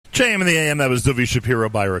JM in the AM, that was Dovi Shapiro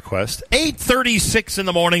by request. 8:36 in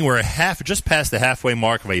the morning. We're just past the halfway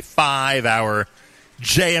mark of a 5-hour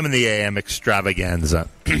JM in the AM extravaganza.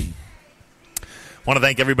 Want to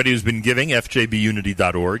thank everybody who's been giving,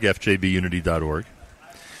 fjbunity.org, fjbunity.org.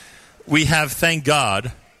 We have, thank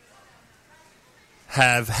God,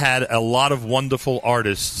 have had a lot of wonderful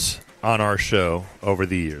artists on our show over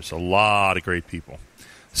the years. A lot of great people.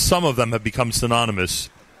 Some of them have become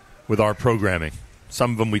synonymous with our programming.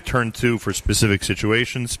 Some of them we turn to for specific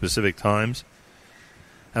situations, specific times.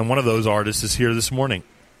 And one of those artists is here this morning.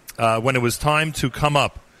 When it was time to come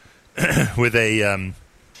up with a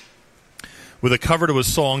cover to a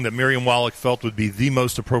song that Miriam Wallach felt would be the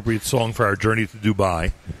most appropriate song for our journey to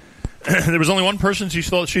Dubai, there was only one person she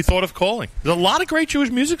thought of calling. There's a lot of great Jewish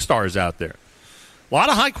music stars out there. A lot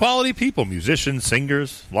of high-quality people, musicians,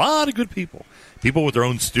 singers, a lot of good people. People with their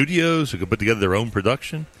own studios who could put together their own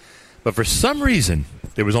production. But for some reason,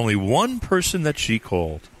 there was only one person that she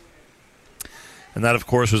called. And that, of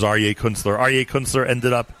course, was Aryeh Kunstler. Aryeh Kunstler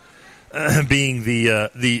ended up being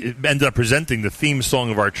ended up presenting the theme song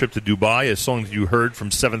of our trip to Dubai, a song that you heard from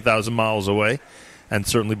 7,000 miles away, and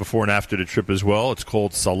certainly before and after the trip as well. It's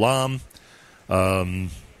called Salam. It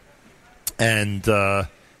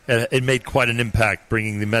made quite an impact,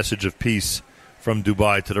 bringing the message of peace from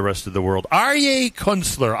Dubai to the rest of the world. Aryeh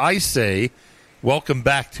Kunstler, I say, welcome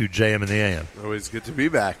back to JM and the AM. Always good to be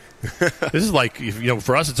back. This is like,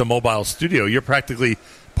 for us, it's a mobile studio. You're practically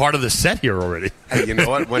part of the set here already. Hey, you know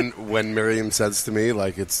what? When Miriam says to me,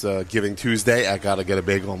 like, it's Giving Tuesday, I got to get a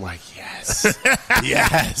bagel, I'm like, yes.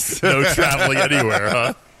 Yes. No traveling anywhere,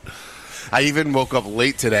 huh? I even woke up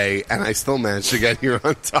late today, and I still managed to get here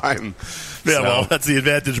on time. Yeah, well, that's the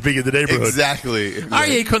advantage of being in the neighborhood. Exactly.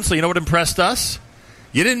 Aryeh Kunstler, you know what impressed us?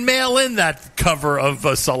 You didn't mail in that cover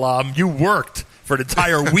of Salam. You worked for an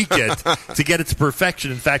entire weekend to get it to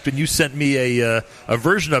perfection. In fact, when you sent me a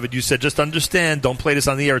version of it, you said, just understand, don't play this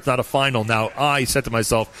on the air. It's not a final. Now, I said to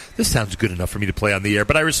myself, this sounds good enough for me to play on the air.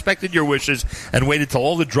 But I respected your wishes and waited till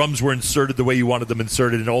all the drums were inserted the way you wanted them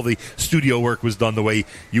inserted and all the studio work was done the way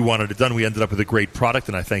you wanted it done. We ended up with a great product,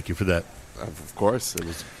 and I thank you for that. Of course.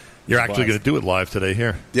 You're actually going to do it live today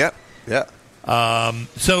here. Yep. Yeah.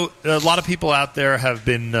 So a lot of people out there have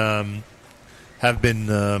been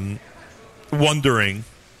wondering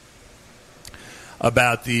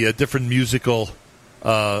about the different musical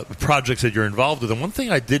projects that you're involved with. And one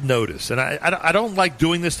thing I did notice, and I don't like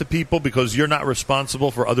doing this to people because you're not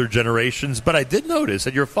responsible for other generations, but I did notice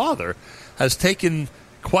that your father has taken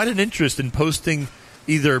quite an interest in posting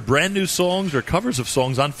either brand new songs or covers of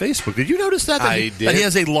songs on Facebook. Did you notice that? I did. That he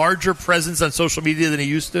has a larger presence on social media than he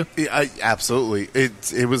used to? Absolutely.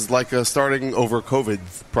 It was like a starting over COVID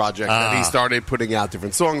project that he started putting out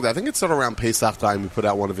different songs. I think it started around Pesach time. He put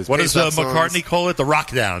out one of his Pesach songs. What does McCartney call it? The Rock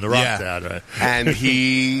Down. The Rock Down, right? And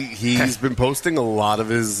he's been posting a lot of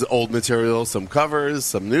his old material, some covers,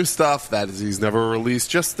 some new stuff that he's never released,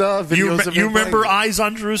 just videos of him. You remember Eyes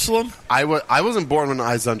on Jerusalem? I wasn't born when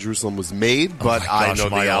Eyes on Jerusalem was made, but I know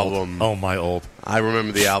the album. Oh, my old. I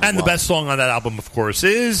remember the album. And the best song on that album, of course,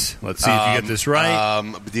 is, let's see if you get this right.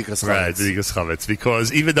 B'dikas Chavetz. Right, B'dikas Chavetz.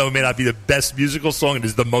 Because even though it may not be the best musical song, it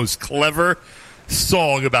is the most clever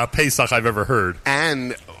song about Pesach I've ever heard.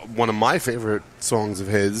 And one of my favorite songs of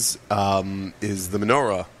his is The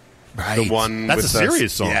Menorah. Right. The one That's with a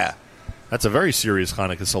serious song. Yeah. That's a very serious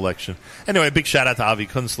Hanukkah selection. Anyway, a big shout out to Avi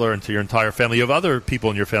Kunstler and to your entire family. You have other people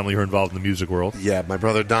in your family who are involved in the music world. Yeah, my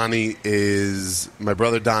brother Donnie has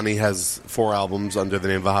 4 albums under the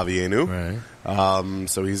name Vahavienu. Right.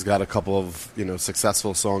 So he's got a couple of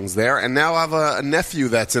successful songs there, and now I have a nephew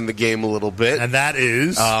that's in the game a little bit, and that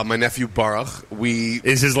is my nephew Baruch.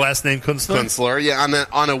 Is his last name Kunstler? Kunstler, yeah.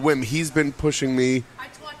 On a whim, he's been pushing me. I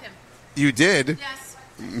taught him. You did? Yes.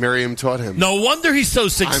 Miriam taught him. No wonder he's so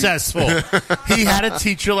successful. He had a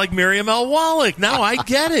teacher like Miriam L. Wallach. Now I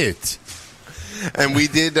get it. And we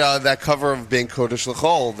did that cover of Ben Kodesh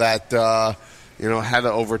L'Chol that had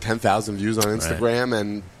over 10,000 views on Instagram,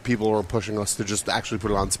 and people were pushing us to just actually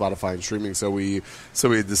put it on Spotify and streaming. So we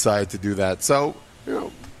decided to do that. So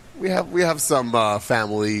we have some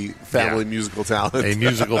family musical talent. A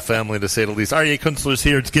musical family, to say the least. Aryeh Kunstler's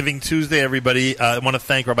here. It's Giving Tuesday, everybody. I want to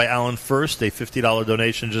thank Rabbi Alan First, a $50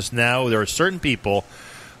 donation just now. There are certain people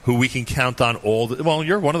who we can count on well,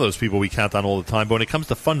 you're one of those people we count on all the time. But when it comes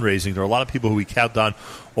to fundraising, there are a lot of people who we count on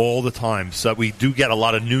all the time. So we do get a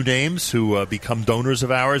lot of new names who become donors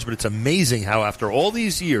of ours. But it's amazing how after all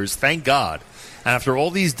these years, thank God, and after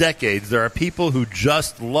all these decades, there are people who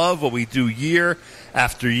just love what we do year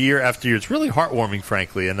after year after year. It's really heartwarming,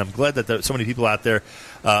 frankly, and I'm glad that so many people out there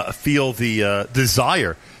feel the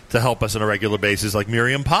desire to help us on a regular basis, like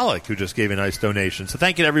Miriam Pollack, who just gave a nice donation. So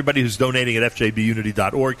thank you to everybody who's donating at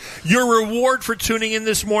fjbunity.org. Your reward for tuning in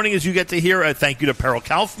this morning is you get to hear a thank you to Peril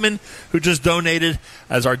Kaufman, who just donated,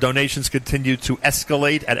 as our donations continue to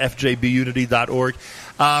escalate at fjbunity.org.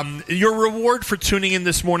 Your reward for tuning in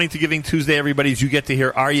this morning to Giving Tuesday, everybody, is you get to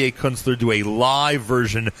hear Aryeh Kunstler do a live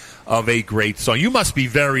version of a great song. You must be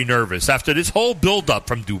very nervous after this whole build-up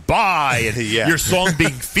from Dubai and your song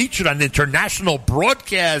being featured on international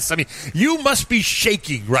broadcasts. I mean, you must be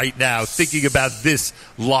shaking right now thinking about this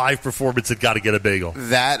live performance at Gotta Get a Bagel.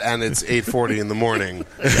 That, and it's 8:40 in the morning.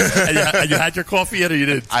 And you had your coffee yet, or you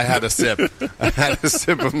didn't? I had a sip. I had a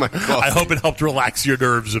sip of my coffee. I hope it helped relax your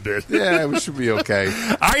nerves a bit. Yeah, we should be okay.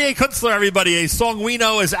 Aryeh Kunstler, everybody, a song we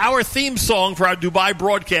know as our theme song for our Dubai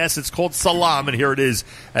broadcast. It's called Salam, and here it is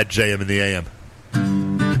at JM in the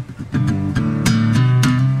AM.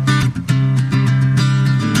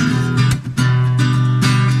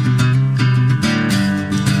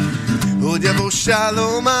 Od yavo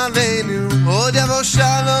shalom aleinu, od yavo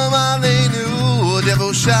shalom aleinu, od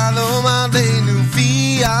yavo shalom aleinu,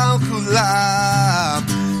 fi al kulam.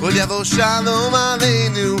 Od yavo shalom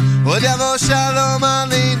aleinu, od yavo shalom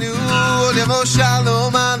aleinu, od yavo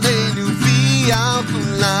shalom aleinu, fi al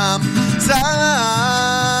kulam.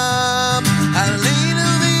 Salam aleinu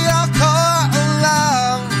vi al kol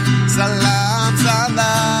olam. Salam,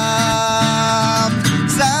 salam,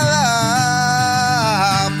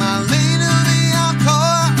 salam aleinu vi al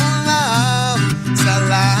kol olam.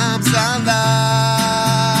 Salam, salam.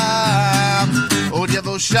 Od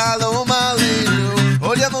yavo shalom aleinu.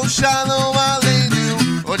 Od yavo shalom aleinu,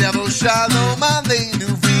 od yavo shalom aleinu,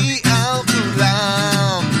 vi al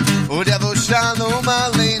kulam. Od yavo shalom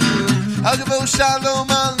aleinu, od yavo shalom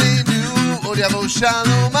aleinu, od yavo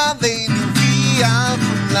shalom aleinu, vi al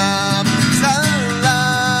kulam.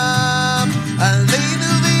 Salam aleinu,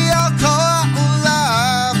 vi al kol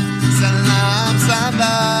olam. Salam,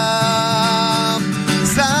 salam,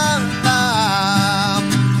 salam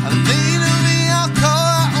aleinu, vi al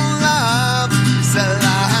kol olam.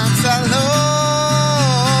 Salam,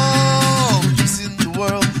 salam. Peace in the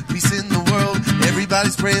world, peace in the world.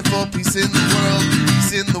 Everybody's praying for peace in the world.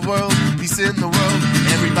 Peace in the world, peace in the world.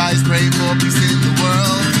 Everybody's praying for peace in the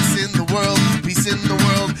world. Peace in the world, peace in the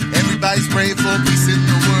world. Everybody's praying for peace in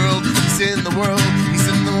the world. Peace in the world, peace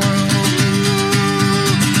in the world.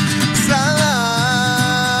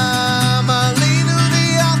 Salam aleinu vi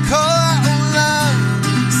al kol olam.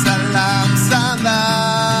 Salam, salam,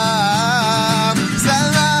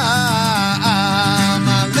 salam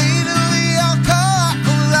aleinu vi al kol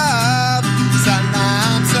olam.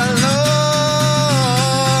 Salam, salam,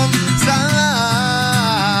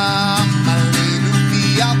 salam aleinu vi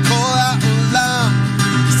al kol olam.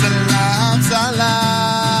 Salam,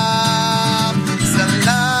 salam,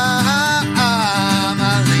 salam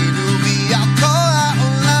aleinu vi al kol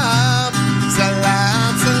olam.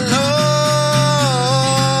 Salam, salam.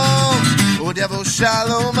 Od yavo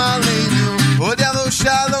shalom aleinu, od yavo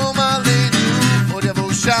shalom aleinu, od yavo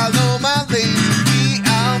shalom aleinu, vi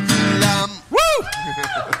al kulam. Woo!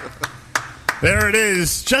 There it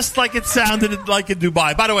is, just like it sounded like in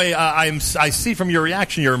Dubai. By the way, I see from your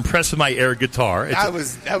reaction you're impressed with my air guitar.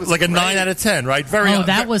 It's That was like great. a 9 out of 10, right? Very.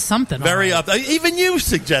 that was something. Very all right. up. Even you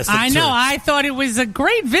suggested. I know. too. I thought it was a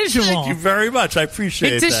great visual. Thank you very much. I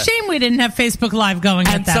appreciate It's a that. shame we didn't have Facebook Live going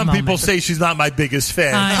And at that some moment. people say she's not my biggest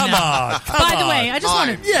fan. I Come know. on. By the way, I just Fine.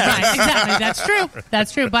 wanted. Yeah. Right, exactly. That's true.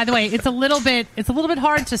 That's true. By the way, it's a little bit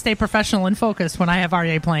hard to stay professional and focused when I have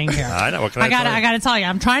Aryeh playing here. I know. What can I tell you? I gotta tell you,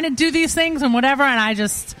 I'm trying to do these things and whatever, and I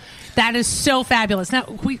just that is so fabulous. Now,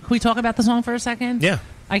 can we talk about the song for a second? Yeah.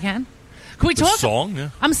 I can. Can we The talk? song? Yeah.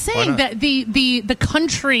 I'm Why saying not? that the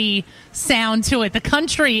country sound to it, the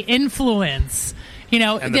country influence. You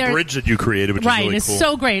know, And the bridge that you created, which is right, really it's cool.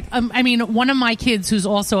 so great. I mean, one of my kids who's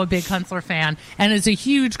also a big Kunstler fan and is a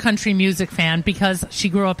huge country music fan because she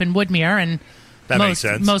grew up in Woodmere and That makes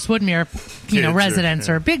sense. most Woodmere, Kids are- residents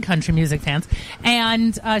yeah. are big country music fans.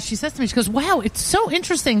 And she says to me, she goes, "Wow, it's so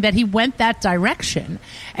interesting that he went that direction."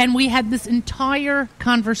 And we had this entire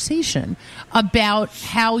conversation about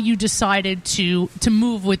how you decided to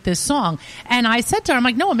move with this song. And I said to her, "I'm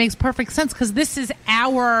like, no, it makes perfect sense because this is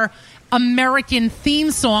our American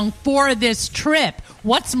theme song for this trip.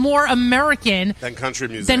 What's more American Than country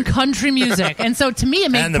music. And so to me,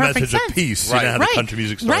 it makes And the perfect message sense. of peace. Right. You know how the country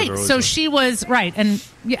music stars Right. are always So like- she was right, and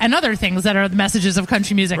other things that are the messages of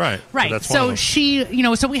country music. Right. So Right. that's one of So them. she,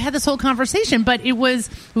 so we had this whole conversation, but it was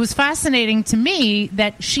fascinating to me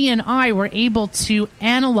that she and I were able to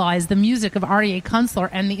analyze the music of Aryeh Kunstler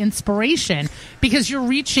and the inspiration because you're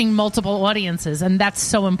reaching multiple audiences, and that's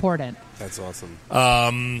so important. That's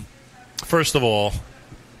awesome. First of all,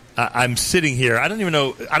 I'm sitting here. I don't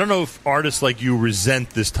know if artists like you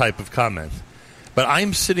resent this type of comment, but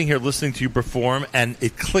I'm sitting here listening to you perform, and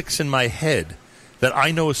it clicks in my head that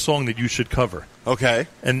I know a song that you should cover. Okay.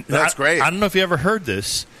 And that's great. I don't know if you ever heard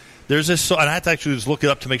this. There's this song, and I had to actually just look it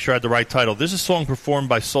up to make sure I had the right title. There's a song performed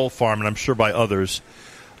by Soul Farm, and I'm sure by others,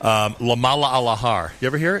 Lamala Alahar. You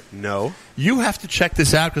ever hear it? No. You have to check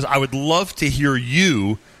this out because I would love to hear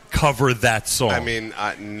you cover that song. I mean,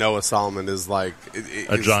 Noah Solomon is like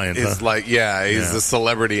a giant. He's a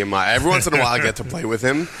celebrity in my. Every once in a while, I get to play with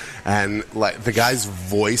him, and like the guy's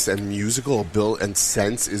voice and musical ability and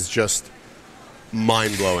sense is just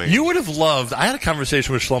mind-blowing. You would have loved... I had a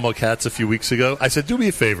conversation with Shlomo Katz a few weeks ago. I said, do me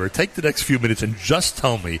a favor. Take the next few minutes and just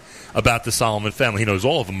tell me about the Solomon family. He knows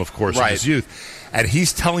all of them, of course, in his youth. And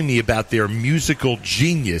he's telling me about their musical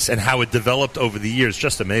genius and how it developed over the years.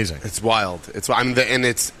 Just amazing. It's wild. And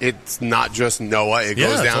it's not just Noah. It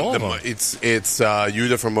goes down. It's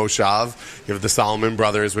Yudah from Moshav. You have the Solomon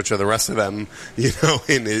brothers, which are the rest of them,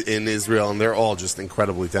 in Israel, and they're all just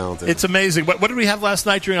incredibly talented. It's amazing. What did we have last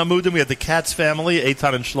night during Amudim? We had the Katz family,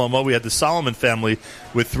 Eitan and Shlomo. We had the Solomon family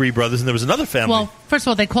with 3 brothers, and there was another family. Well, first of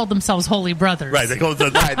all, they called themselves Holy Brothers. Right. They called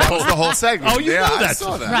that was the whole segment. Oh, you know that. I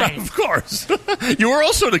saw that. Right. Of course. You were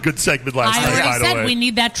also in a good segment last night, by the way. I already said we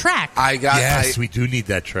need that track. We do need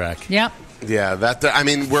that track. Yep. Yeah,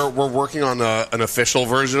 we're working on an official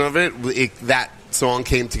version of it. That song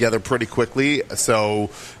came together pretty quickly, so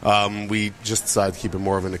we just decided to keep it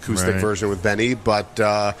more of an acoustic version with Benny. But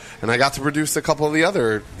and I got to produce a couple of the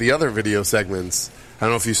other video segments. I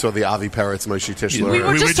don't know if you saw the Avi Peretz, Moshe Tischler. We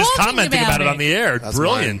were just commenting about it on the air. That's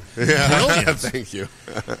Brilliant. Brilliant. Thank you.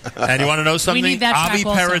 And you want to know something? We need that Avi track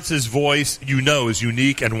also. Peretz's voice, is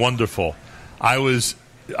unique and wonderful. I was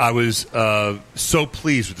so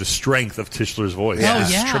pleased with the strength of Tischler's voice. Yeah.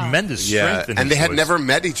 There's tremendous strength in his and they had voice. never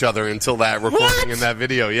met each other until that recording in that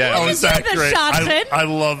video. Yeah. Oh, is that great? I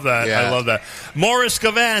love that. Yeah. I love that. Morris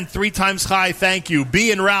Gavan, 3 times high, thank you.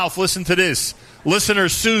 B and Ralph, listen to this. Listener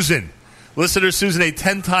Susan, a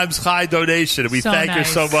 10 times high donation. We thank her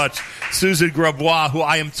so much. Susan Grabois, who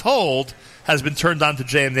I am told has been turned on to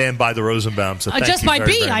JMN by the Rosenbaum. So thank just you by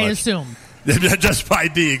very, B, very I much. assume. Just by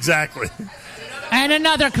B, exactly. And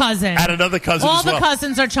another cousin. All the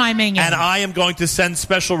cousins are chiming in. And I am going to send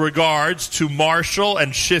special regards to Marshall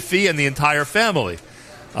and Shiffy and the entire family.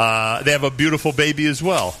 They have a beautiful baby as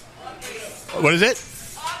well. What is it?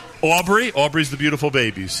 Aubrey. Aubrey's the beautiful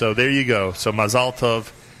baby. So there you go. So Mazal Tov.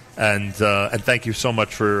 And thank you so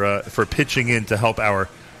much for pitching in to help our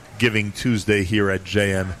Giving Tuesday here at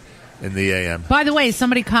JM in the AM. By the way,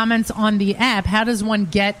 somebody comments on the app, how does one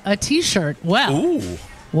get a T-shirt?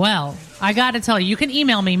 Well, I got to tell you, you can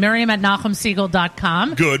email me,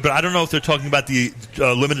 Miriam@NachumSegal.com. Good, but I don't know if they're talking about the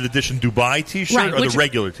limited edition Dubai T-shirt or the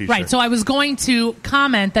regular T-shirt. Right, so I was going to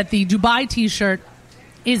comment that the Dubai T-shirt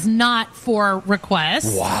is not for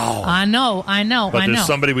request. Wow. I know. But there's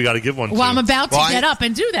somebody we got to give one to. Well, I'm about to get up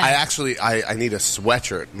and do that. I need a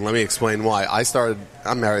sweatshirt. And let me explain why.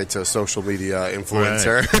 I'm married to a social media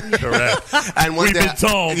influencer. Correct. And We've been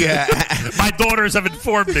told. Yeah. My daughters have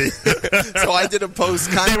informed me. So I did a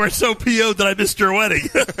post. They were so PO'd that I missed your wedding.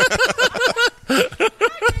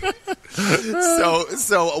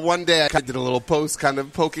 So one day I did a little post kind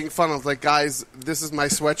of poking fun. I was like, guys, this is my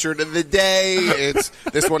sweatshirt of the day.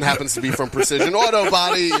 This one happens to be from Precision Auto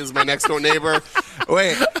Body. Is my next door neighbor.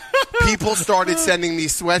 Wait, people started sending me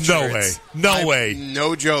sweatshirts. No way.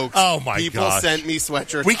 No jokes. Oh my god. People sent me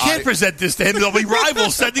sweatshirts. We can't present this to him. There'll be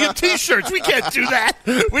rivals sending him T-shirts. We can't do that.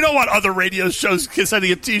 We don't want other radio shows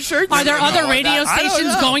sending him T-shirts. Are there other radio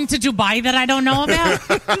stations going to Dubai that I don't know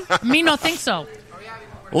about? Me no think so.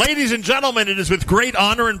 Ladies and gentlemen, it is with great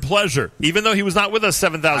honor and pleasure. Even though he was not with us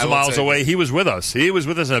 7,000 miles away, he was with us. He was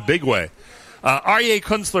with us in a big way. Aryeh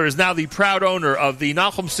Kunstler is now the proud owner of the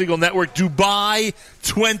Nachum Segal Network Dubai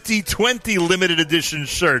 2020 limited edition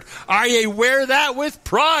shirt. Aryeh, wear that with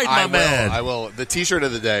pride, my man. I will. The T-shirt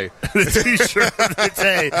of the day. The T-shirt of the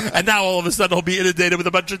day. And now all of a sudden he'll be inundated with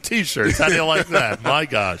a bunch of T-shirts. How do you like that? My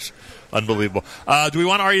gosh. Unbelievable. Do we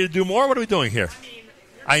want Aryeh to do more? What are we doing here?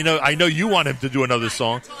 I know you want him to do another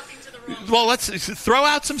song. Well, let's throw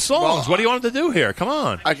out some songs. What do you want him to do here? Come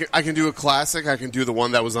on. I can do a classic. I can do the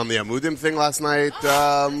one that was on the Amudim thing last night.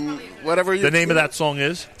 Whatever. The name of that song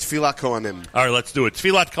is? Tfilat Kohanim. All right, let's do it.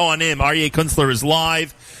 Tfilat Kohanim. Aryeh Kunstler is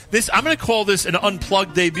live. I'm going to call this an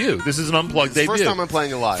unplugged debut. This is an unplugged debut. First time I'm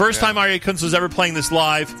playing it live. First time Aryeh Kunstler is ever playing this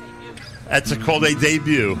live. That's called a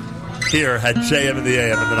debut. here at JM in the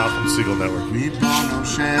AM and the Nachum Segal Network. Ribono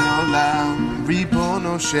shel olam,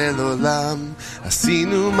 Ribono shel olam,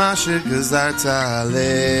 asinu ma shegazarta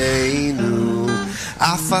aleinu.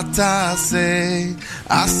 Af ata aseh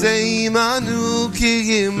imanu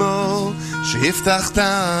ki imo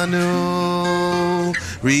sheiftachtanu.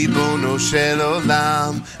 Ribono shel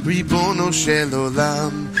olam, Ribono shel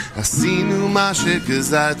olam, asinu ma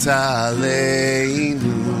shegazarta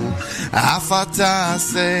aleinu. Af ata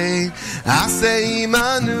aseh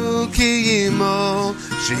imanu ki imo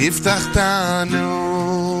sheiftachtanu.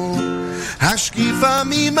 Hashkifa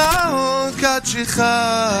mima'on kadshicha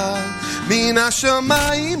min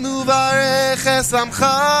hashamayim uvarech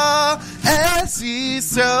esamcha es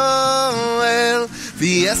Yisrael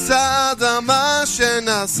v'es ha'adama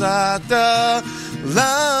shenasata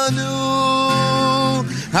lanu.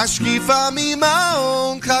 Hashkifa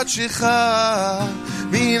mima'on kadshicha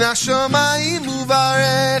min hashamayim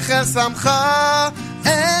uvarech esamcha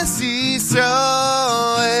es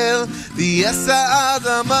Yisrael v'es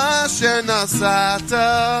ha'adama shenasata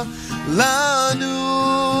lanu.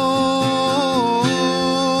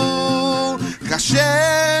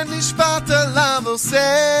 Kasher nishbat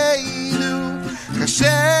lavoseinu,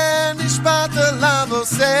 kasher nishbat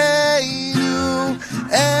lavoseinu,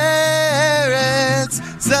 eretz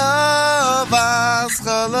zavas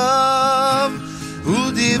chalav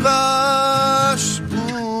udivash.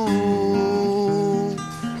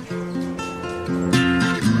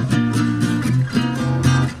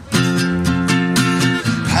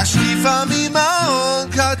 Hashkifa mima'on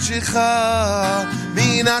kadshicha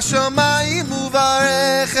min hashamayim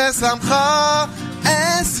uvarech esamcha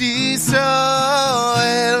es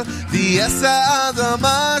Yisrael v'es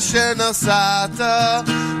ha'adama shenasata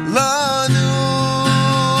lanu.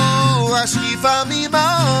 Hashkifa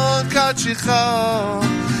mima'on kadshicha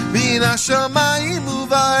min hashamayim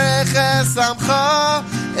uvarech esamcha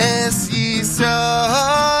es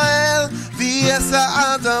Yisrael v'es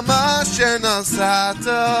ha'adama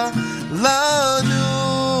shenasata lanu.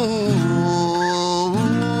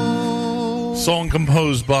 Song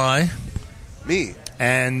composed by me.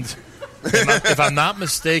 And if I'm not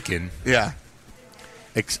mistaken, Yeah.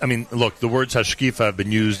 I mean, look, the words Hashkifa have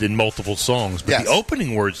been used in multiple songs, but Yes. the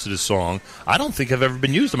opening words to the song, I don't think have ever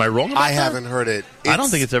been used. Am I wrong about that? I haven't heard it. I don't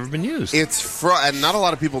think it's ever been used. It's and not a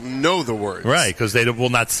lot of people know the words. Right, because they will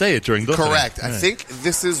not say it during Duchening. Correct. Right. I think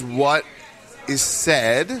this is what is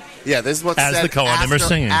said. Yeah, this is what's As said the Kohanim are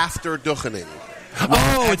singing. after Duchening.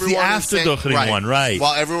 Oh, it's the after Duchening one, right.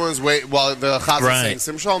 While everyone's while the Chazal Right.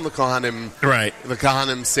 saying Simshal, the Kohanim, Right. the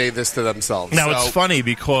Kohanim say this to themselves. Now, So- it's funny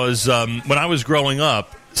because when I was growing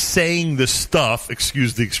up, saying the stuff,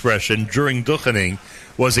 excuse the expression, during Duchening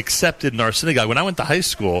was accepted in our synagogue. When I went to high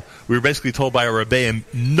school, we were basically told by our rebbeim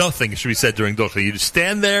nothing should be said during Duchening. You just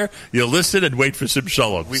stand there, you listen, and wait for Sim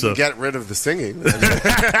Shalom. We can get rid of the singing.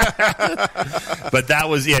 But that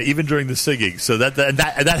was, even during the singing. So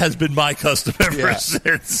that has been my custom ever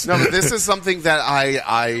since. No, but this is something that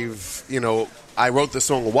I've I wrote the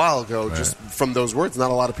song a while ago, just from those words. Not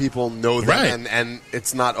a lot of people know them, and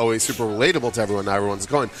it's not always super relatable to everyone. Not everyone's a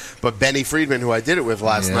Kohen. But Benny Friedman, who I did it with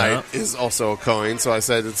last night, is also a Kohen, so I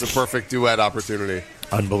said it's a perfect duet opportunity.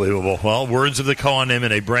 Unbelievable. Well, words of the Kohanim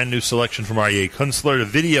and a brand new selection from Aryeh Kunstler. The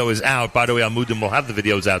video is out. By the way, Amudim will have the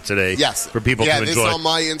videos out today. Yes. For people to enjoy. Yeah, it's on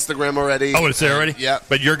my Instagram already. Oh, it's there already? Yeah.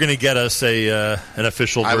 But you're going to get us an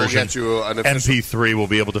official version. I will get you an official. MP3 will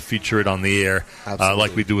be able to feature it on the air, Absolutely.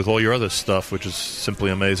 like we do with all your other stuff, which is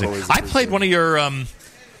simply amazing. Always I played one of your...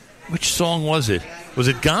 which song was it? Was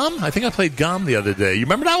it Gam? I think I played Gam the other day. You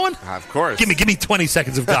remember that one? Of course. Give me 20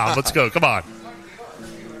 seconds of Gam. Let's go. Come on.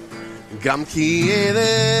 Gam ki Right,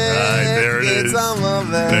 there it is.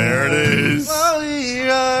 There it is.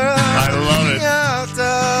 I love it.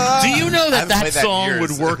 Do you know haven't that played that in song years.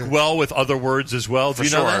 would work well with other words as well? Do For you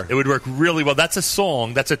know sure. that? It would work really well. That's a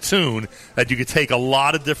song, that's a tune that you could take a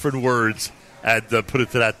lot of different words and put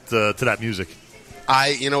it to that music.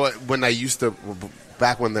 You know what? When I used to,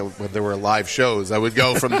 back when there were live shows, I would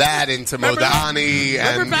go from that into Modani,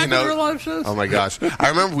 and back when there were live shows? Oh my gosh! I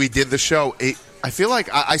remember we did the show. I feel like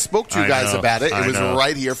I spoke to you guys about it. It was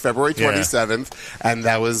right here, February 27th, and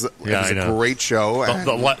that was a great show.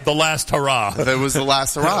 The last hurrah. That was the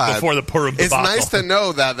last hurrah before the Purim It's debacle. nice to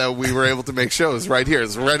know that we were able to make shows right here.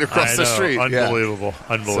 It's right across the street. Unbelievable,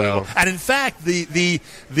 unbelievable. So- And in fact, the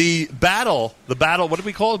battle. What do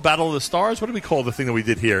we call it? Battle of the Stars. What do we call the thing that we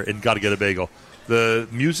did here in Gotta Get a Bagel? The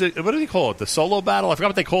music. What do they call it? The solo battle. I forgot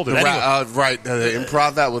what they called it. The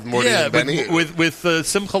improv that with Morty and Benny. with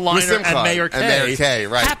Simcha Leiner and Mayor K.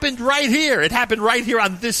 Right. Happened right here. It happened right here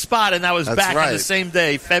on this spot, and that was That's back on right. the same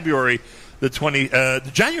day, February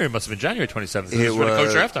January must have been January 27th. It It was for the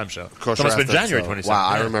was Kosher Halftime Show. Kosher It must have been Halftime January Show. 27th. Wow,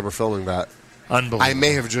 I yeah. remember filming that. Unbelievable. I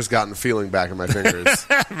may have just gotten a feeling back in my fingers.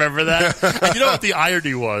 Remember that? And you know what the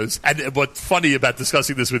irony was? And what's funny about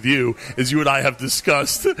discussing this with you is you and I have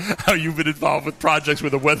discussed how you've been involved with projects where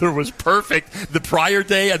the weather was perfect the prior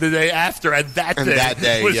day and the day after, and that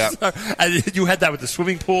day. Was, yep. And you had that with the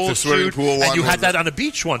swimming pool. The swimming shoot, pool one and you had was- that on a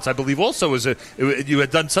beach once, I believe. Also, you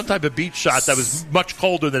had done some type of beach shot that was much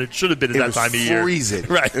colder than it should have been at It that was time of year. freezing.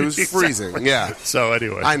 Right? It was freezing. Exactly. Yeah. So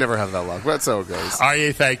anyway, I never have that luck, but so it goes.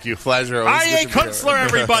 Aryeh, thank you. Pleasure. Always Aryeh good to be here. Kunstler,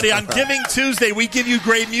 everybody. On Giving Tuesday, we give you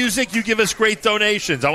great music. You give us great donations.